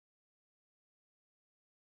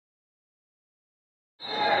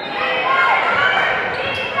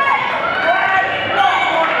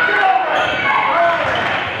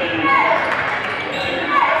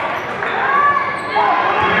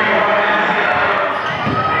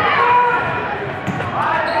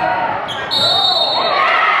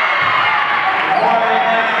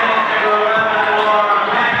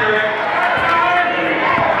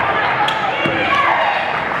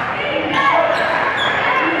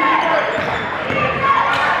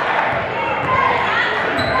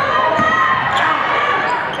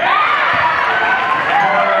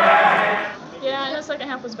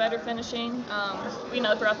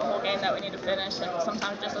finish, and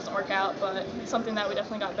sometimes it just doesn't work out. But it's something that we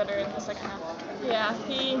definitely got better in the second half. Yeah,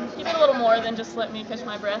 he did a little more than just let me catch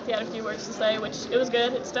my breath. He had a few words to say, which it was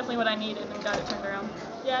good. It's definitely what I needed, and got it turned around.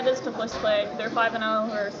 Yeah, it is a tough place to play. They're 5-0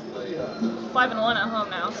 or 5-1 at home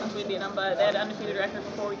now since we beat them, but they had an undefeated record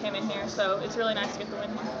before we came in here, so it's really nice to get the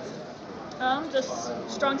win. Just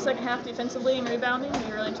strong second half defensively and rebounding.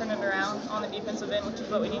 We really turned it around on the defensive end, which is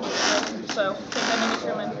what we need to do. So I think that made it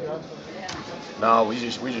your win. No, we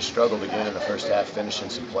just struggled again in the first half finishing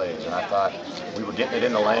some plays, and I thought we were getting it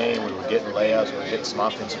in the lane, we were getting layups, we were getting some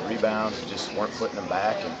offensive rebounds, and just weren't putting them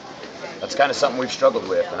back. And that's kind of something we've struggled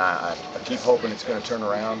with, and I keep hoping it's going to turn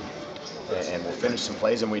around, and we'll finish some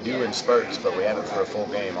plays, and we do in spurts, but we haven't for a full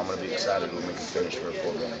game. I'm going to be excited when we can finish for a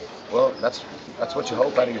full game. Well, that's what you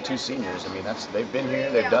hope out of your two seniors. I mean, they've been here,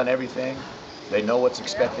 they've done everything. They know what's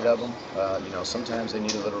expected of them. Sometimes they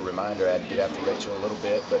need a little reminder. I had to get after Rachel a little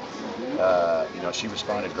bit, but she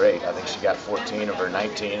responded great. I think she got 14 of her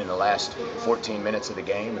 19 in the last 14 minutes of the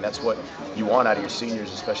game, and that's what you want out of your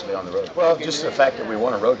seniors, especially on the road. Well, just the fact that we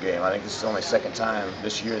won a road game. I think this is the only second time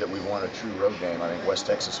this year that we've won a true road game. I think West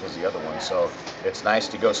Texas was the other one. So it's nice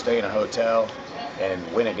to go stay in a hotel and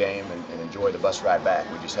win a game and enjoy the bus ride back.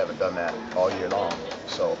 We just haven't done that all year long.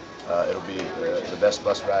 So it'll be the best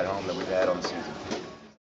bus ride home that we've had on the season.